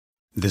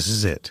This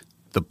is it.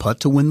 The putt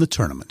to win the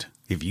tournament.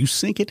 If you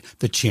sink it,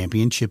 the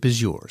championship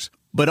is yours.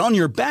 But on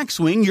your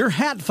backswing, your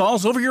hat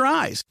falls over your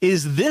eyes.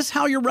 Is this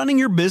how you're running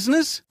your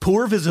business?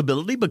 Poor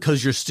visibility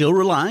because you're still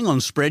relying on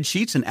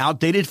spreadsheets and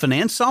outdated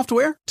finance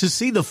software? To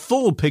see the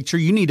full picture,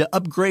 you need to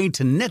upgrade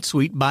to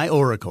NetSuite by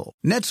Oracle.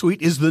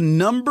 NetSuite is the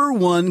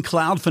 #1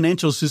 cloud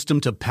financial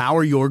system to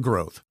power your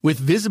growth. With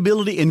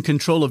visibility and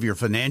control of your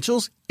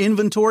financials,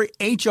 inventory,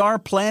 HR,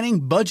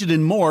 planning, budget,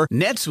 and more,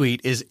 NetSuite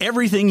is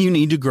everything you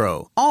need to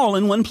grow, all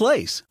in one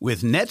place.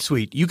 With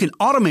NetSuite, you can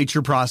automate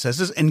your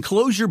processes and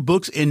close your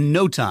books in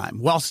no time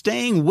while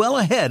staying well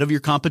ahead of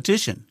your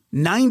competition.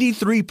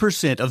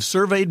 93% of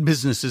surveyed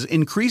businesses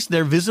increased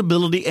their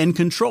visibility and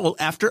control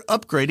after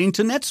upgrading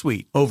to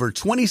NetSuite. Over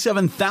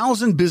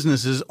 27,000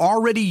 businesses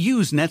already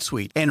use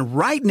NetSuite. And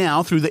right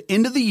now, through the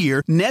end of the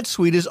year,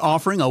 NetSuite is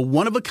offering a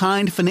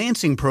one-of-a-kind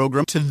financing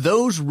program to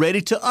those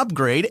ready to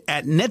upgrade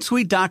at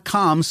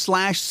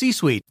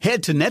netsuite.com/C-Suite.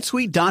 Head to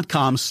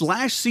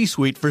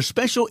netsuite.com/C-Suite for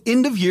special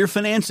end-of-year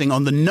financing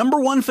on the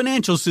 #1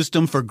 financial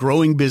system for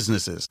growing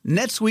businesses.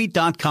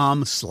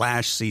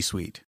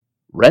 netsuite.com/C-Suite.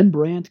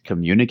 Rembrandt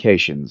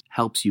Communications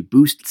helps you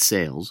boost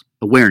sales,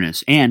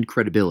 awareness, and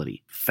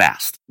credibility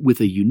fast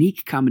with a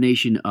unique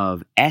combination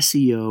of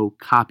SEO,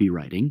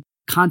 copywriting,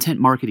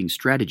 content marketing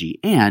strategy,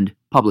 and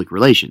public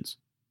relations.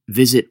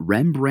 Visit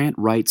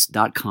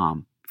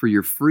RembrandtWrites.com for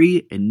your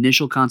free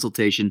initial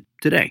consultation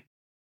today.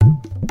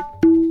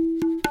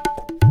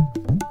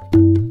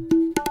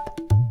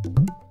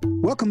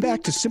 Welcome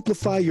back to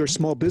Simplify Your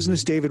Small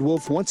Business. David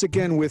Wolf, once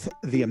again with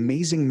the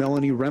amazing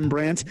Melanie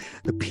Rembrandt,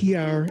 the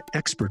PR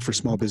expert for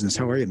small business.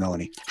 How are you,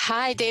 Melanie?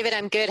 Hi, David.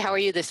 I'm good. How are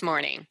you this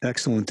morning?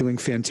 Excellent. Doing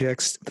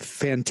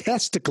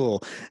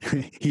fantastical,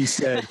 he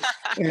said.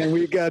 And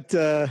we got,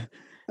 I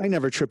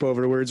never trip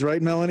over words,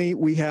 right, Melanie?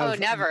 We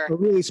have a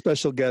really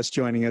special guest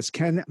joining us.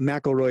 Ken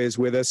McElroy is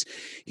with us.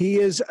 He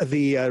is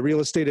the real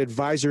estate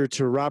advisor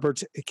to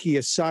Robert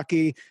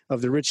Kiyosaki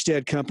of the Rich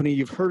Dad Company.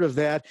 You've heard of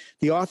that.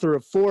 The author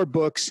of 4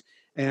 books.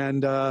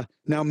 And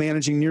now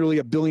managing nearly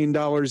 $1 billion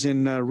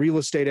in real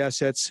estate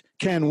assets.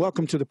 Ken,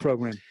 welcome to the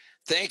program.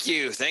 Thank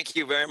you. Thank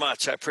you very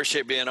much. I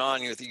appreciate being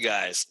on with you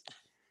guys.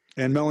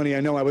 And Melanie, I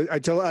know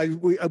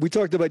we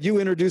talked about you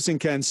introducing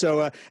Ken.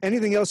 So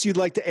anything else you'd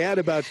like to add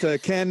about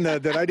Ken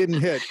that I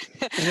didn't hit?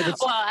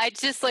 Well, I'd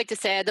just like to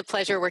say I had the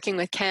pleasure working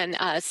with Ken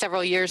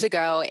several years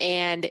ago.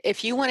 And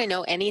if you want to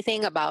know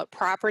anything about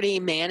property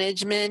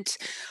management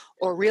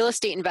or real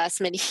estate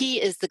investment,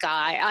 he is the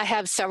guy. I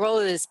have several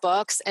of his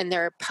books, and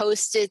there are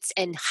Post-its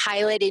and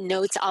highlighted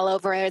notes all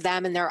over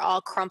them, and they're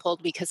all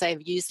crumpled because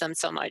I've used them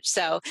so much.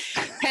 So,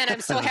 Ken, I'm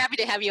so happy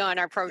to have you on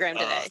our program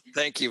today.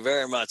 Thank you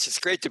very much. It's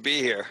great to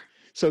be here.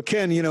 So,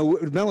 Ken, you know,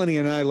 Melanie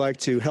and I like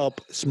to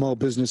help small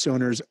business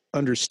owners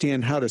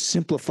understand how to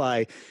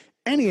simplify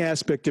any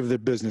aspect of their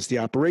business, the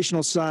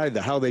operational side,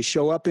 the how they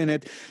show up in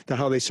it, the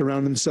how they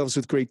surround themselves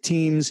with great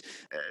teams,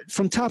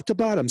 from top to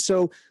bottom.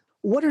 So,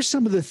 what are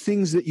some of the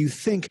things that you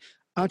think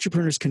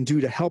entrepreneurs can do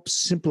to help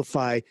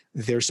simplify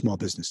their small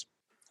business?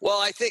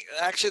 Well, I think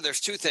actually there's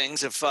 2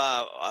 things that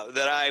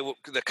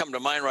come to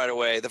mind right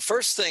away. The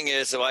first thing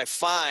is that I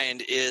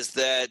find is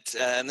that,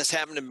 and this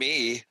happened to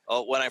me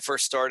when I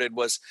first started,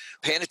 was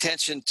paying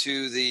attention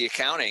to the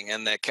accounting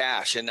and the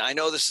cash. And I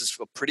know this is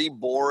a pretty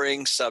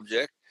boring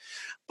subject,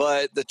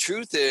 but the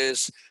truth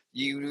is,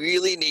 you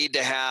really need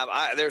to have,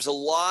 there's a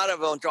lot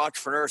of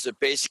entrepreneurs that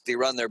basically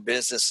run their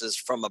businesses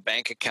from a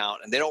bank account,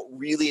 and they don't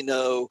really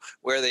know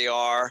where they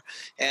are.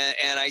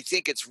 And I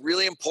think it's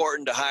really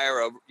important to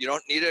hire you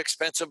don't need an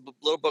expensive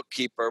little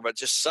bookkeeper, but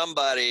just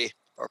somebody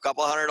for a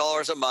couple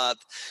 $100 a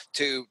month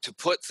to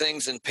put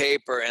things in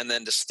paper and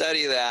then to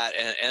study that,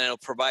 and it'll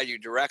provide you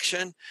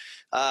direction.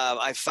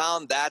 I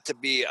found that to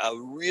be a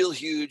real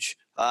huge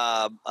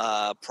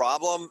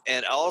problem.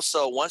 And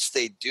also, once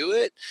they do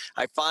it,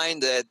 I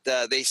find that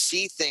they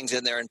see things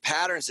in there and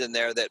patterns in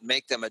there that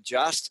make them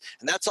adjust.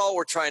 And that's all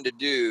we're trying to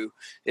do,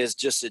 is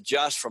just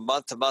adjust from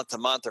month to month to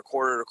month, or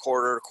quarter to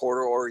quarter to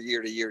quarter, or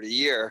year to year to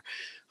year.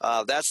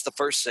 That's the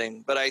first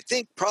thing. But I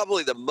think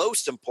probably the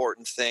most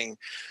important thing,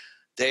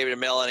 David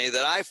and Melanie,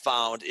 that I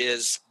found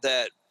is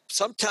that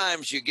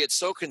sometimes you get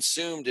so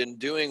consumed in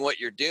doing what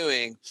you're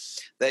doing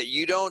that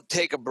you don't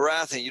take a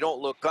breath and you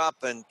don't look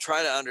up and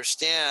try to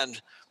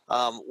understand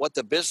what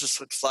the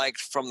business looks like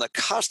from the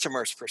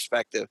customer's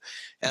perspective.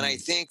 And I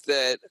think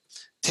that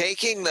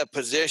taking the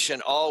position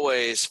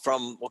always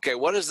from, okay,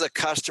 what does the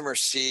customer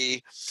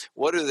see?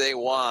 What do they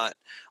want?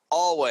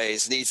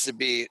 Always needs to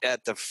be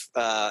at the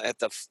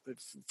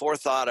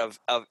forethought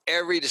of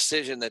every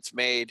decision that's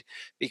made,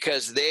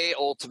 because they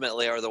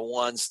ultimately are the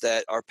ones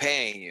that are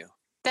paying you.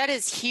 That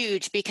is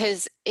huge,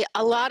 because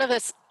a lot of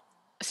us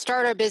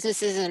start our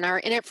businesses and are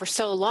in it for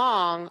so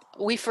long,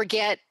 we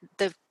forget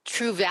the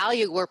true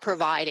value we're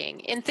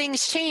providing. And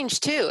things change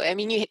too. I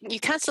mean, you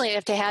constantly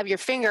have to have your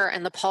finger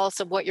on the pulse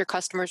of what your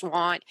customers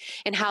want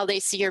and how they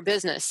see your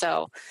business.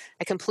 So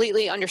I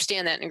completely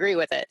understand that and agree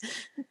with it.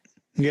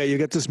 Yeah, you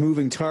got this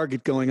moving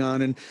target going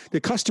on, and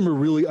the customer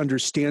really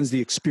understands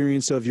the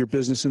experience of your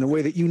business in a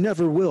way that you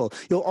never will.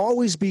 You'll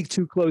always be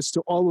too close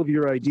to all of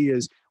your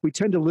ideas. We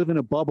tend to live in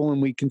a bubble,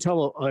 and we can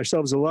tell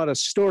ourselves a lot of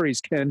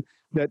stories, Ken,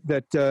 that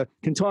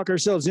can talk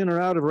ourselves in or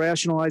out of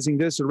rationalizing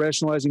this or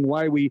rationalizing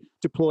why we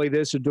deploy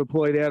this or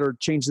deploy that or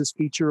change this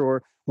feature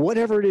or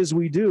whatever it is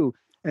we do.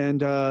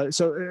 And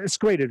so it's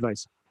great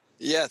advice.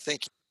 Yeah,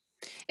 thank you.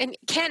 And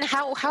Ken,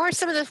 how are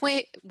some of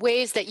the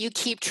ways that you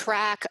keep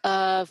track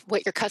of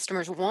what your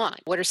customers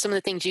want? What are some of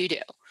the things you do?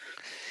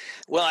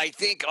 Well, I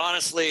think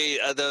honestly,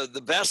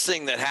 the best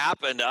thing that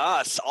happened to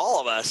us,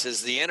 all of us,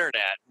 is the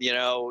internet. You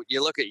know,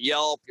 you look at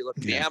Yelp, you look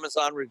at the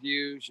Amazon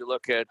reviews, you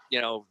look at, you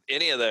know,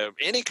 anything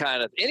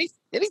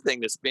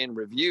that's being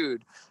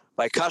reviewed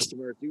by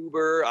customers.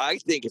 Uber, I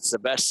think it's the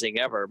best thing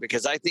ever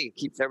because I think it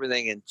keeps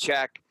everything in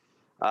check.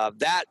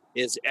 That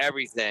is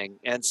everything.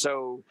 And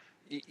so,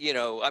 you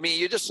know, I mean,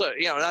 you just,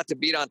 you know, not to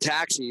beat on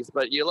taxis,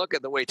 but you look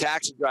at the way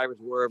taxi drivers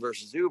were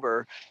versus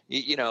Uber,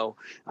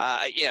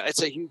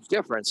 it's a huge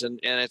difference. And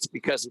it's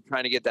because they're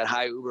trying to get that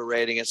high Uber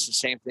rating. It's the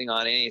same thing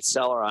on any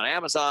seller on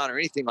Amazon or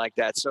anything like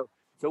that. So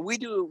we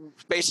do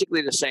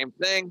basically the same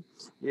thing.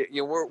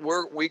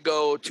 We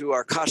go to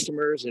our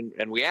customers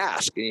and we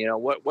ask, you know,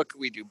 what could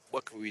we do?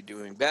 What could we be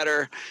doing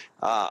better?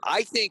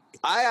 I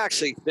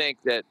actually think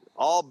that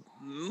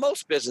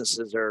most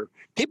businesses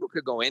people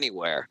could go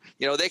anywhere.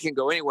 You know, they can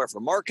go anywhere for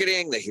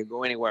marketing. They can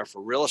go anywhere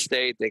for real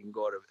estate. They can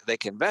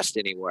invest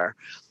anywhere.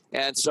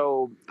 And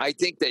so I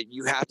think that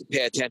you have to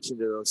pay attention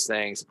to those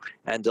things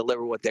and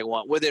deliver what they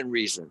want within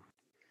reason.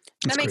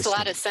 That makes a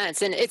lot of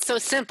sense. And it's so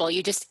simple.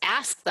 You just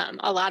ask them.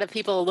 A lot of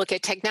people look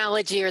at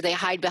technology or they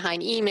hide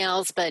behind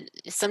emails, but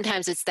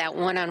sometimes it's that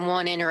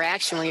one-on-one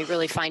interaction where you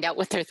really find out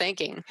what they're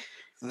thinking.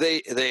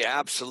 They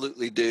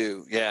absolutely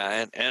do.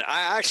 Yeah. And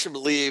I actually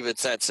believe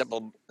it's that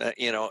simple,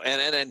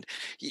 and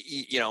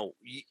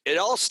it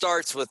all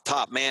starts with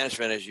top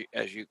management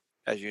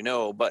as you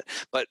know, but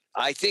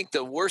I think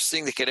the worst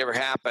thing that could ever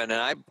happen,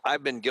 and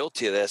I've been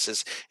guilty of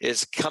this,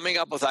 is coming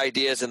up with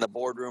ideas in the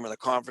boardroom or the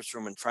conference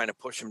room and trying to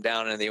push them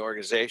down in the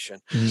organization.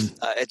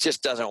 It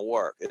just doesn't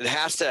work. It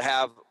has to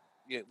have,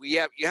 you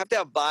have to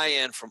have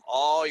buy-in from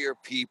all your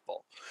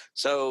people.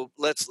 So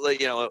for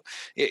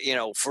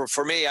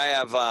me, I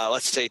have,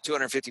 let's say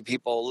 250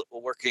 people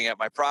working at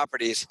my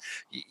properties.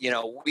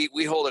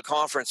 We hold a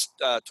conference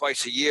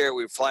twice a year.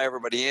 We fly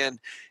everybody in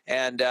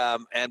and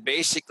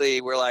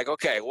basically we're like,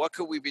 okay, what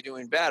could we be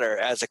doing better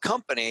as a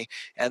company?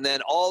 And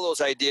then all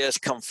those ideas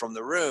come from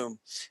the room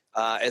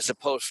as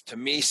opposed to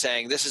me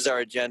saying, this is our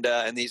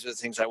agenda and these are the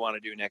things I want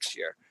to do next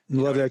year.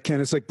 Love that, Ken.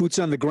 It's like boots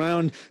on the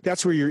ground.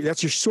 That's your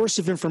source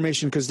of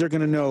information because they're going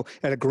to know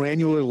at a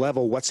granular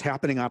level what's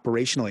happening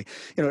operationally.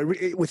 You know,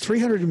 with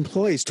 300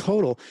 employees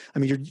total, I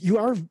mean, you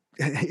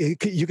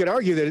could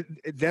argue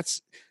that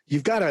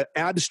you've got to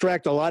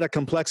abstract a lot of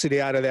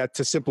complexity out of that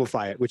to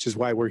simplify it, which is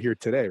why we're here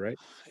today, right?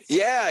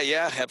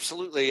 Yeah,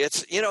 absolutely.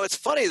 It's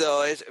funny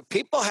though.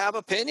 People have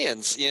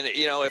opinions,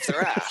 if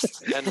they're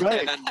asked, and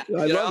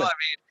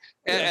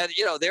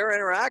they're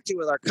interacting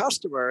with our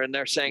customer and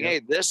they're saying, hey,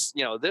 this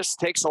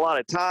takes a lot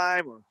of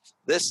time, or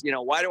this,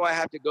 why do I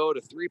have to go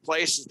to 3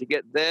 places to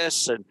get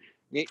this? And,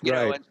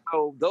 and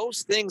so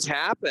those things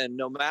happen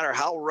no matter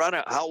how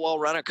well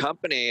run a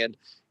company. And,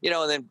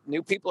 and then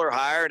new people are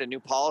hired and new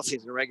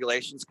policies and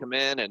regulations come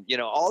in and,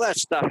 all that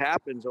stuff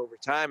happens over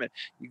time. And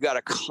you got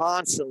to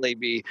constantly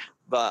be,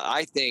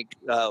 I think,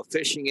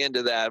 fishing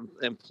into that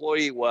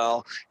employee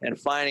well and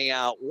finding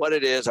out what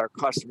it is our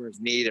customers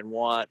need and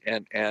want,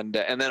 and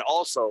then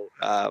also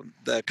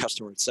the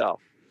customer itself.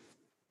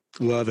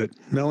 Love it.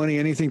 Melanie,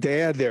 anything to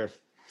add there?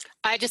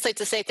 I'd just like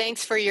to say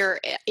thanks for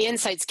your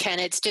insights, Ken.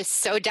 It's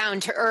just so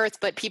down to earth,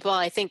 but people,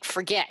 I think,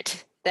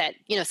 forget that,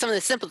 some of the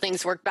simple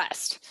things work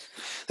best.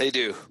 They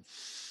do.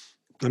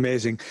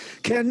 Amazing.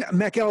 Ken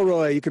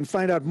McElroy, you can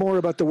find out more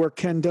about the work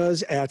Ken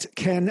does at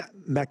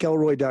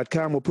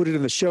kenmcelroy.com. We'll put it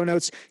in the show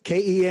notes,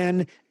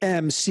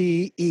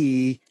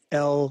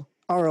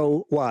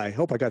 KenMCELROY.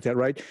 Hope I got that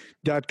right,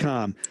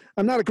 .com.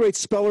 I'm not a great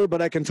speller,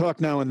 but I can talk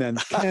now and then.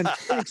 Ken,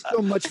 thanks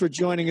so much for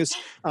joining us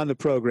on the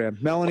program.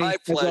 Melanie, my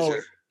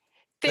pleasure.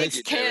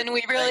 Thanks, Ken.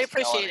 We really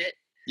appreciate it.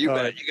 You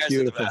bet. You guys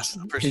beautiful. Are the best.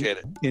 Appreciate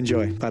it.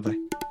 Enjoy. Bye-bye.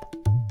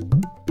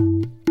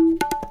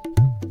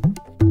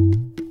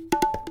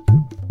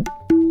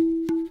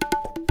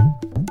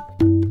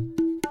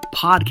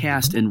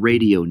 Podcast and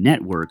Radio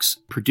Networks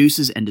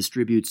produces and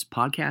distributes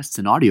podcasts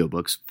and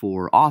audiobooks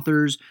for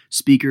authors,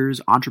 speakers,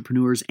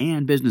 entrepreneurs,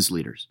 and business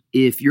leaders.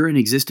 If you're an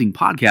existing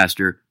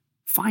podcaster,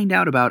 find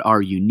out about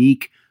our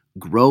unique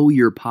Grow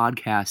Your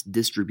Podcast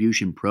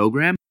distribution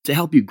program to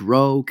help you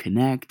grow,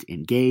 connect,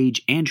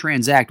 engage, and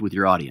transact with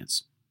your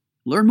audience.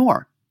 Learn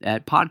more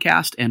at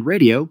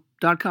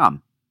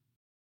podcastandradio.com.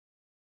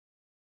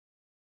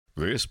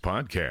 This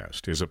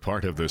podcast is a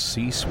part of the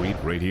C-Suite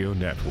Radio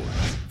Network.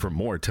 For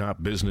more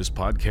top business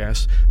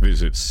podcasts,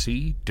 visit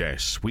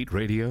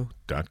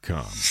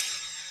c-suiteradio.com.